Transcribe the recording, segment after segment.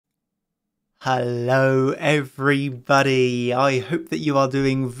Hello everybody, I hope that you are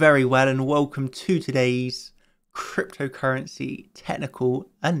doing very well and welcome to today's cryptocurrency technical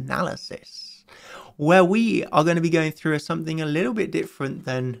analysis, where we are going to be going through something a little bit different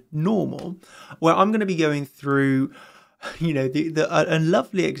than normal, where I'm going to be going through, a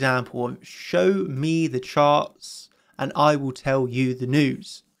lovely example of show me the charts and I will tell you the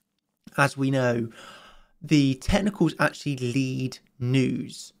news. As we know, the technicals actually lead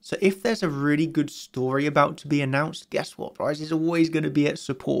news. So if there's a really good story about to be announced, guess what? Price is always going to be at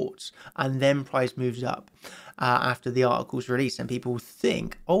support, and then price moves up after the article's release, and people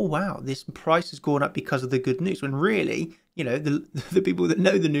think, oh wow, this price has gone up because of the good news, when really, the people that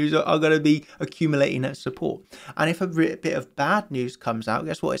know the news are going to be accumulating that support. And if a bit of bad news comes out,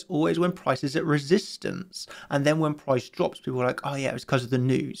 guess what? It's always when price is at resistance. And then when price drops, people are like, oh yeah, it's because of the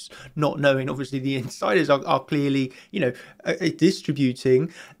news. Not knowing, obviously, the insiders are clearly,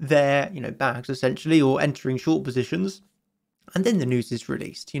 distributing their, bags essentially, or entering short positions. And then the news is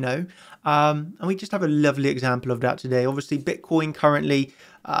released, and we just have a lovely example of that today. Obviously, Bitcoin currently,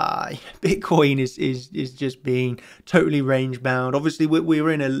 Bitcoin is just being totally range bound. Obviously,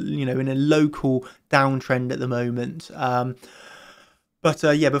 we're in a local downtrend at the moment.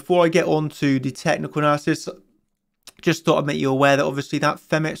 Before I get on to the technical analysis, just thought I'd make you aware that obviously that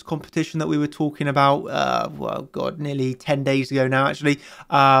Femex competition that we were talking about, nearly 10 days ago now actually,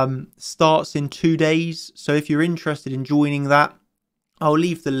 starts in 2 days. So if you're interested in joining that, I'll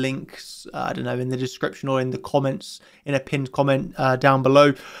leave the links, in the description or in the comments, in a pinned comment down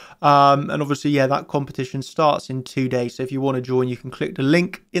below. And obviously, that competition starts in 2 days. So if you want to join, you can click the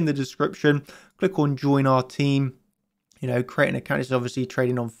link in the description, click on join our team. Create an account. Is obviously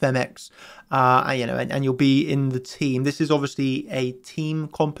trading on Femex, and you'll be in the team. This is obviously a team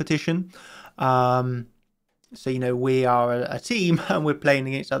competition. So, we are a team and we're playing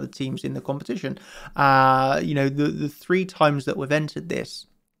against other teams in the competition. The 3 times that we've entered this,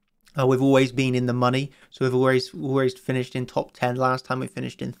 we've always been in the money. So we've always finished in top 10. Last time we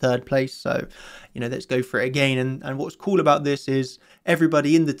finished in 3rd place. So, let's go for it again. And what's cool about this is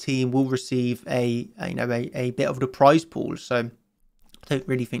everybody in the team will receive a bit of the prize pool. So I don't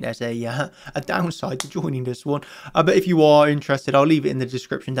really think there's a downside to joining this one. But if you are interested, I'll leave it in the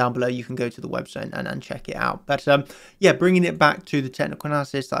description down below. You can go to the website and check it out. But bringing it back to the technical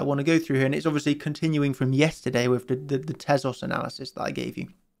analysis that I want to go through here, and it's obviously continuing from yesterday with the Tezos analysis that I gave you.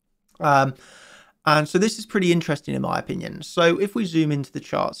 And so this is pretty interesting in my opinion. So if we zoom into the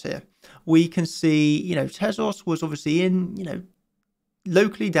charts here, we can see, Tezos was obviously in,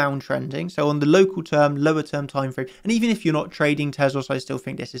 locally downtrending. So on the local term, lower term time frame, and even if you're not trading Tezos, I still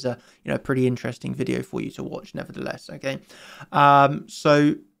think this is a pretty interesting video for you to watch nevertheless. Okay. Let's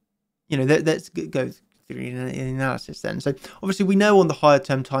go through the analysis then. So obviously we know on the higher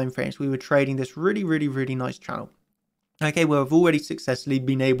term time frames, we were trading this really, really, really nice channel. Okay, well, I've already successfully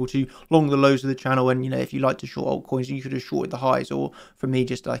been able to long the lows of the channel, and if you like to short altcoins, you could have shorted the highs, or for me,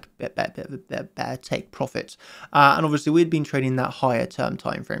 just like better take profits. And obviously, we'd been trading that higher term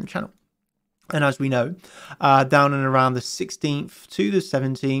time frame channel. And as we know, down and around the 16th to the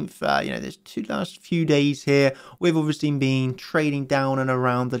 17th, there's last few days here, we've obviously been trading down and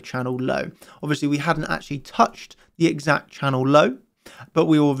around the channel low. Obviously, we hadn't actually touched the exact channel low, but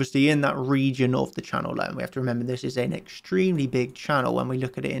we're obviously in that region of the channel low. And we have to remember this is an extremely big channel. When we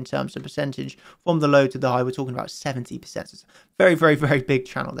look at it in terms of percentage from the low to the high, we're talking about 70%. It's a very, very, very big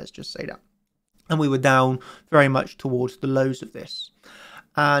channel. Let's just say that. And we were down very much towards the lows of this.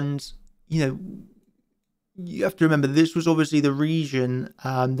 And, you have to remember this was obviously the region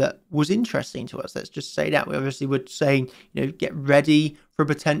that was interesting to us. Let's just say that. We obviously were saying, get ready for a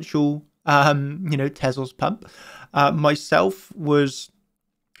potential Tezos pump. Myself was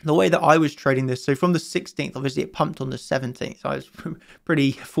the way that I was trading this. So from the 16th, obviously it pumped on the 17th. So I was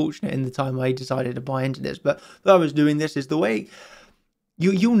pretty fortunate in the time I decided to buy into this. But I was doing this is the way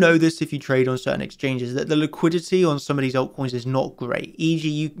you'll know this if you trade on certain exchanges, that the liquidity on some of these altcoins is not great.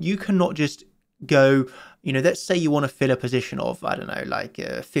 E.g., you cannot just go, let's say you want to fill a position of, I don't know, like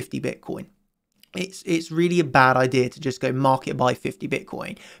 50 Bitcoin. It's really a bad idea to just go market buy 50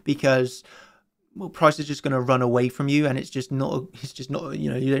 Bitcoin, because price is just going to run away from you, and it's just not, there's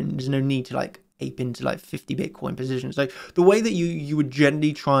no need to like ape into like 50 Bitcoin positions. So the way that you would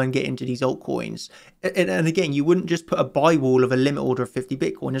generally try and get into these altcoins, and again, you wouldn't just put a buy wall of a limit order of 50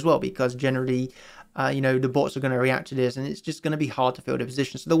 Bitcoin as well, because generally, the bots are going to react to this, and it's just going to be hard to fill the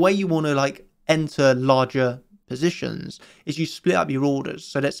position. So the way you want to like enter larger positions is you split up your orders.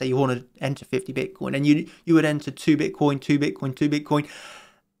 So let's say you want to enter 50 Bitcoin, and you would enter 2 Bitcoin, 2 Bitcoin, 2 Bitcoin.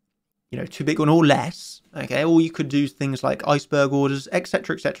 too big or less, okay, or you could do things like iceberg orders,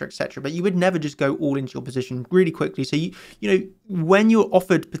 etc., etc., etc. But you would never just go all into your position really quickly. So when you're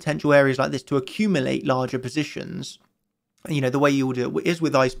offered potential areas like this to accumulate larger positions, the way you will do it is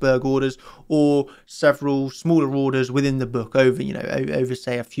with iceberg orders or several smaller orders within the book over, over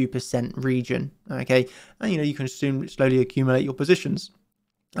say a few percent region, okay, and you can slowly accumulate your positions.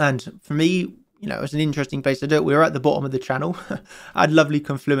 And for me, it's an interesting place to do it. We were at the bottom of the channel. I had lovely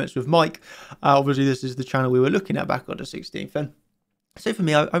confluence with Mike. Obviously, this is the channel we were looking at back on the 16th. And so for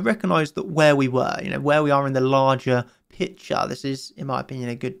me, I recognised that where we were, where we are in the larger picture, this is, in my opinion,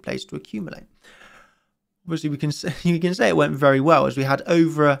 a good place to accumulate. Obviously, you can say it went very well as we had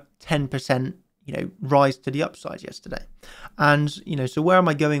over a 10%, rise to the upside yesterday. And, so where am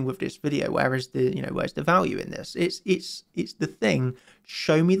I going with this video? Where's the value in this? It's the thing.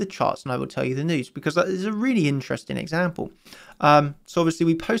 Show me the charts and I will tell you the news, because that is a really interesting example. So obviously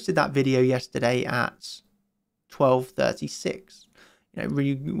we posted that video yesterday at 12:36.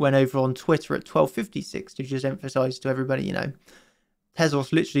 We went over on Twitter at 12:56 to just emphasize to everybody,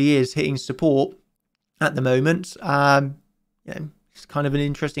 Tezos literally is hitting support at the moment. It's kind of an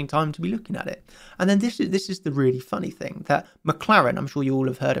interesting time to be looking at it. And then this is the really funny thing, that Mclaren, I'm sure you all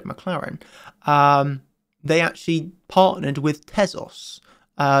have heard of Mclaren, they actually partnered with Tezos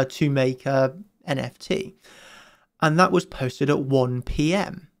to make a NFT. And that was posted at 1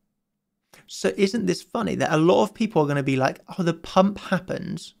 p.m. So isn't this funny that a lot of people are going to be like, oh, the pump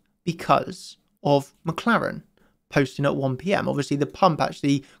happened because of Mclaren posting at 1 p.m. Obviously, the pump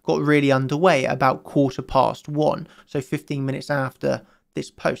actually got really underway about 1:15. So 15 minutes after this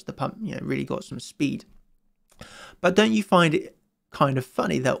post, the pump, really got some speed. But don't you find it kind of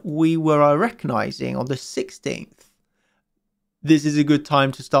funny that we were recognizing on the 16th, this is a good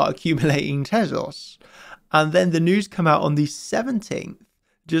time to start accumulating Tezos. And then the news come out on the 17th,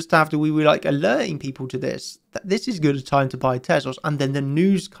 just after we were like alerting people to this, that this is a good time to buy Tezos. And then the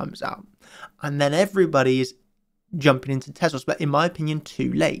news comes out and then everybody is jumping into Tezos, but in my opinion,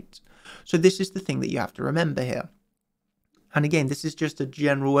 too late. So this is the thing that you have to remember here. And again, this is just a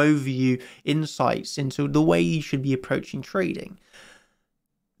general overview, insights into the way you should be approaching trading.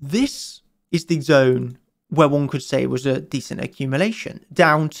 This is the zone where one could say was a decent accumulation.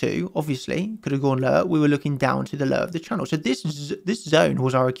 Down to, obviously, could have gone lower. We were looking down to the low of the channel. So this zone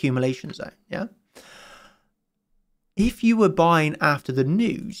was our accumulation zone, yeah? If you were buying after the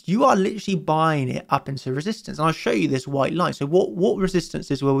news, you are literally buying it up into resistance. And I'll show you this white line. So what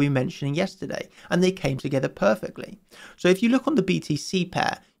resistances were we mentioning yesterday? And they came together perfectly. So if you look on the BTC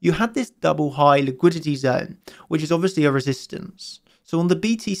pair, you had this double high liquidity zone, which is obviously a resistance. So on the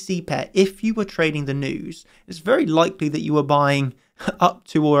BTC pair, if you were trading the news, it's very likely that you were buying up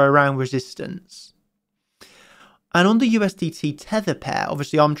to or around resistance. And on the USDT Tether pair,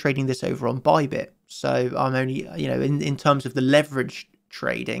 obviously I'm trading this over on Bybit. So I'm only, in terms of the leverage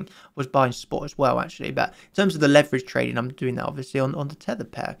trading, I was buying spot as well, actually. But in terms of the leverage trading, I'm doing that obviously on the Tether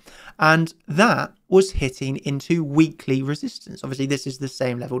pair. And that was hitting into weekly resistance. Obviously, this is the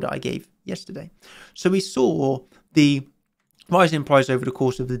same level that I gave yesterday. So we saw the rise in price over the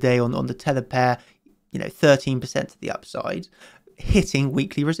course of the day on the Tether pair, 13% to the upside, hitting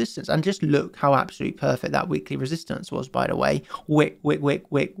weekly resistance. And just look how absolutely perfect that weekly resistance was, by the way. Wick, like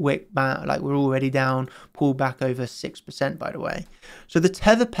we're already down, pulled back over 6%, by the way. So the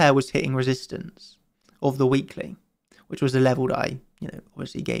Tether pair was hitting resistance of the weekly, which was the level that I,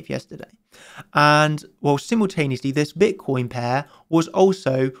 obviously gave yesterday. And well, simultaneously, this Bitcoin pair was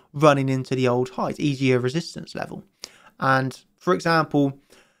also running into the old highs, easier resistance level. And for example,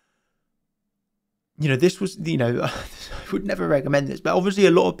 this was, I would never recommend this, but obviously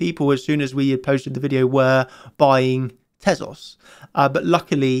a lot of people, as soon as we had posted the video, were buying Tezos. But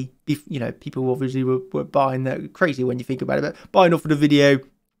luckily, people obviously were buying that crazy when you think about it, but buying off of the video,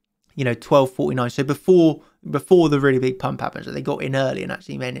 12.49. So before the really big pump happened, so they got in early and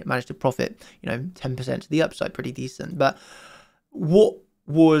actually managed to profit, 10% to the upside, pretty decent. But what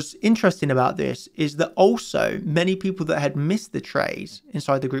was interesting about this is that also many people that had missed the trades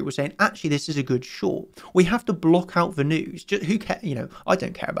inside the group were saying, actually, this is a good short. We have to block out the news. Just, who cares? I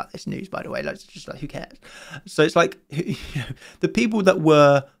don't care about this news, by the way. It's just like, who cares? So it's like, the people that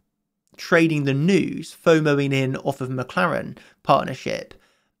were trading the news, FOMOing in off of Mclaren partnership,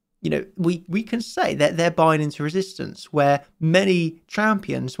 we can say that they're buying into resistance, where many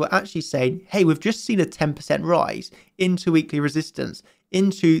champions were actually saying, hey, we've just seen a 10% rise into weekly resistance,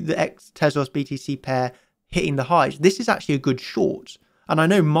 into the Tezos BTC pair hitting the highs. This is actually a good short. And I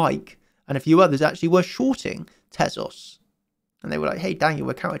know Mike and a few others actually were shorting Tezos. And they were like, hey, Daniel,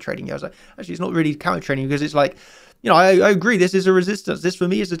 we're counter trading. I was like, actually, it's not really counter trading, because it's like I agree. This is a resistance. This for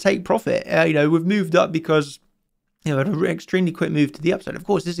me is a take profit. We've moved up because, an extremely quick move to the upside. Of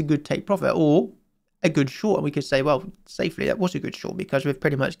course, this is a good take profit or a good short. And we could say, well, safely that was a good short because we've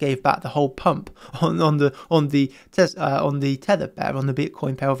pretty much gave back the whole pump on the tether pair, on the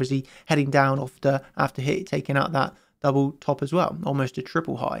Bitcoin pair, obviously heading down after taking out that double top as well, almost a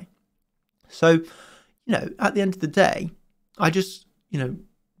triple high. So, at the end of the day, I just,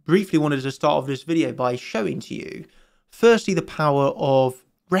 briefly wanted to start off this video by showing to you, firstly, the power of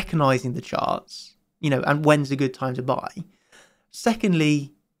recognizing the charts, and when's a good time to buy.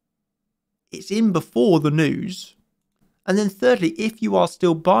 Secondly, it's in before the news. And then thirdly, if you are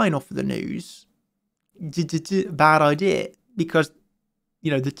still buying off of the news, bad idea, because,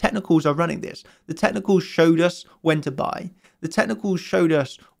 the technicals are running this. The technicals showed us when to buy. The technicals showed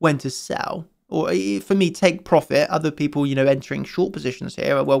us when to sell. Or for me, take profit. Other people, entering short positions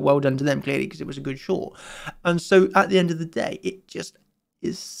here, well done to them, clearly, because it was a good short. And so at the end of the day, it just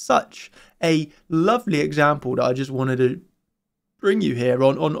is such a lovely example that I just wanted to bring you here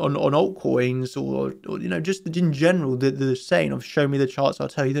on altcoins or just in general, the saying of show me the charts, I'll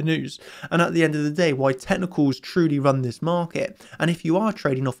tell you the news. And at the end of the day, why technicals truly run this market. And if you are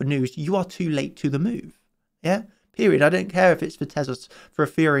trading off the news, you are too late to the move. Yeah. Period. I don't care if it's for Tezos, for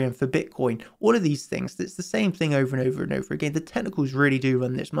Ethereum, for Bitcoin, all of these things. It's the same thing over and over and over again. The technicals really do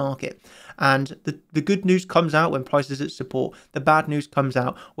run this market. And the good news comes out when prices at support. The bad news comes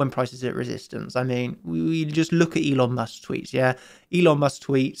out when prices at resistance. I mean, we just look at Elon Musk's tweets, yeah? Elon Musk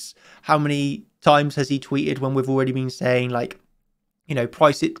tweets, how many times has he tweeted when we've already been saying, like,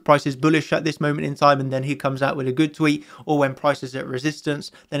 price is bullish at this moment in time, and then he comes out with a good tweet, or when price is at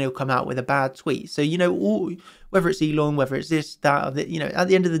resistance, then he'll come out with a bad tweet. So, whether it's Elon, whether it's this, that, or that, at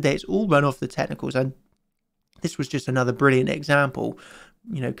the end of the day, it's all run off the technicals. And this was just another brilliant example,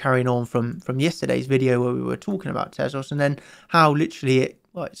 carrying on from yesterday's video where we were talking about Tezos, and then how literally it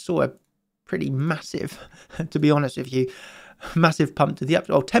saw a pretty massive, to be honest with you, massive pump to the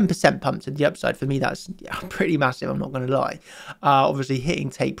upside, or 10% pump to the upside. For me, that's pretty massive, I'm not going to lie. Obviously hitting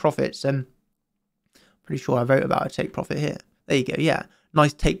take profits, and pretty sure I wrote about a take profit here. There you go. Yeah,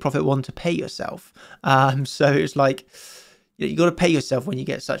 nice take profit one to pay yourself. So it's like, you got to pay yourself when you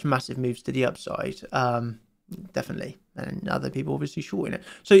get such massive moves to the upside. Definitely. And other people obviously shorting it.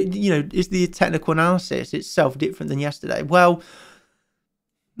 So, is the technical analysis itself different than yesterday? Well,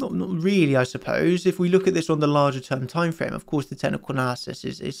 not really, I suppose. If we look at this on the larger term time frame, of course, the technical analysis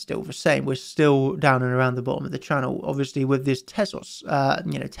is still the same. We're still down and around the bottom of the channel. Obviously, with this Tezos,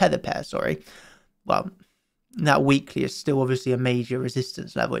 tether pair, sorry. Well, that weekly is still obviously a major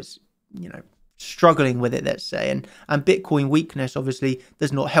resistance level. It's, struggling with it, let's say. And Bitcoin weakness obviously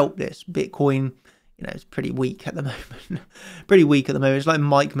does not help this. Bitcoin, it's pretty weak at the moment. Pretty weak at the moment. It's like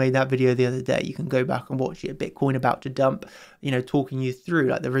Mike made that video the other day. You can go back and watch it. Bitcoin about to dump, talking you through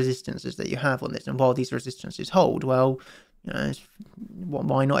like the resistances that you have on this. And while these resistances hold, well,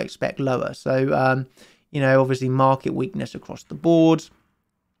 why not expect lower? So, obviously market weakness across the board.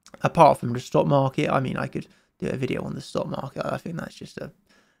 Apart from the stock market, I mean, I could do a video on the stock market. I think that's just oh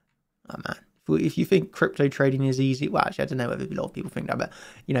man. If you think crypto trading is easy, well, actually, I don't know whether a lot of people think that, but,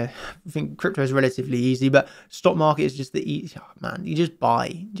 I think crypto is relatively easy, but stock market is just the easy, man, you just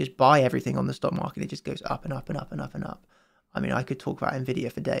buy everything on the stock market. It just goes up and up and up and up and up. I mean, I could talk about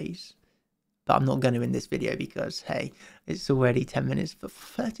Nvidia for days, but I'm not going to in this video because, hey, it's already 10 minutes, but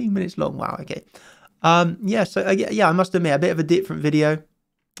 13 minutes long. Wow, okay. Yeah, so, I must admit, a bit of a different video.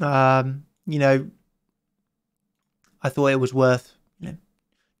 I thought it was worth,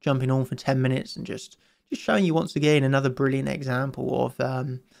 jumping on for 10 minutes and just showing you once again another brilliant example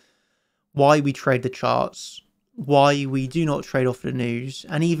of why we trade the charts, why we do not trade off the news,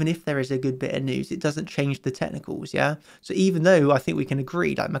 and even if there is a good bit of news, it doesn't change the technicals, yeah? So even though I think we can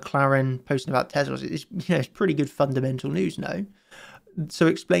agree, like Mclaren posting about Teslas, it's pretty good fundamental news, no? So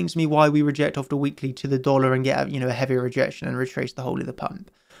explain to me why we reject off the weekly to the dollar and get a heavier rejection and retrace the whole of the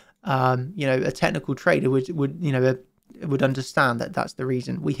pump. A technical trader would understand that that's the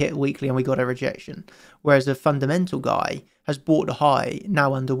reason we hit weekly and we got a rejection, whereas a fundamental guy has bought the high,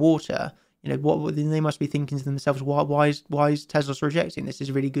 now underwater. What they must be thinking to themselves, why is Tezos rejecting? This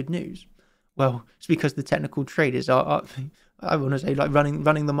is really good news. Well, it's because the technical traders are I want to say, like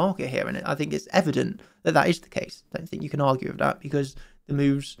running the market here, and I think it's evident that is the case. I don't think you can argue with that, because the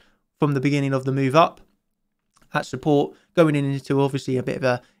moves from the beginning of the move up at support, going into obviously a bit of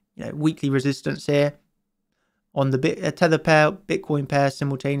a weekly resistance here on the tether pair, Bitcoin pair,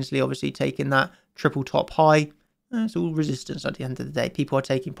 simultaneously obviously taking that triple top high. It's all resistance at the end of the day. People are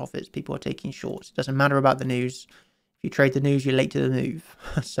taking profits, people are taking shorts. It doesn't matter about the news. If you trade the news, you're late to the move.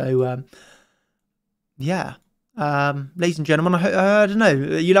 So yeah, Ladies and gentlemen, I don't know.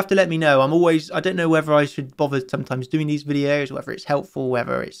 You'll have to let me know. I don't know whether I should bother sometimes doing these videos, whether it's helpful,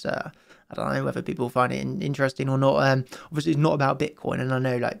 whether it's, I don't know, whether people find it interesting or not. Obviously, it's not about Bitcoin, and I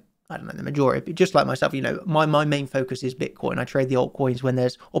know, like, I don't know, the majority, just like myself, you know, my main focus is Bitcoin. I trade the altcoins when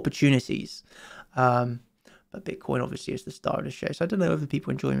there's opportunities. But Bitcoin obviously is the star of the show. So I don't know if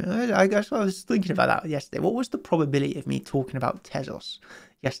people enjoy it. I guess I was thinking about that yesterday. What was the probability of me talking about Tezos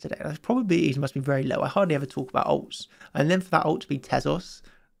yesterday? The probabilities must be very low. I hardly ever talk about alts. And then for that alt to be Tezos,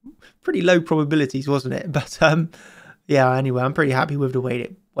 pretty low probabilities, wasn't it? But yeah, anyway, I'm pretty happy with the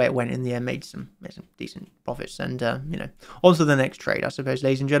way it went in the end. Made some decent profits. And, you know, on to the next trade, I suppose,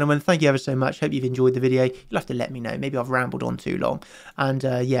 ladies and gentlemen. Thank you ever so much. Hope you've enjoyed the video. You'll have to let me know. Maybe I've rambled on too long. And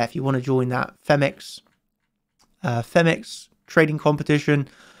yeah, if you want to join that Femex trading competition,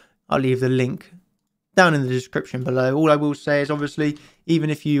 I'll leave the link down in the description below. All I will say is, obviously,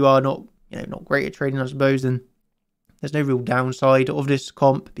 even if you are not great at trading, I suppose, then there's no real downside of this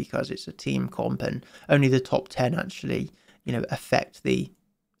comp because it's a team comp and only the top 10 actually, you know, affect the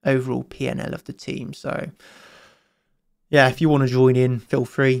overall PNL of the team. So yeah, if you want to join in, feel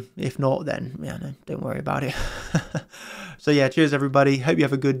free. If not, then yeah, no, don't worry about it. So yeah, cheers everybody. Hope you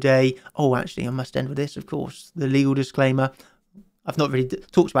have a good day. Oh, actually, I must end with this, of course. The legal disclaimer. I've not really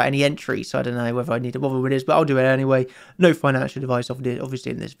talked about any entries, so I don't know whether I need to bother with this, but I'll do it anyway. No financial advice,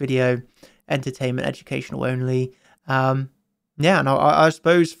 obviously, in this video. Entertainment, educational only. Yeah, and I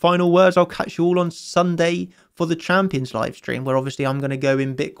suppose final words, I'll catch you all on Sunday for the Champions live stream, where obviously I'm going to go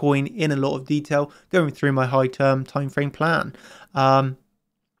in Bitcoin in a lot of detail, going through my high-term timeframe plan.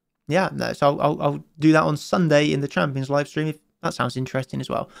 Yeah, no, so I'll do that on Sunday in the Champions live stream, if that sounds interesting as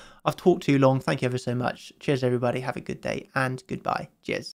well. I've talked too long. Thank you ever so much. Cheers, everybody. Have a good day and goodbye. Cheers.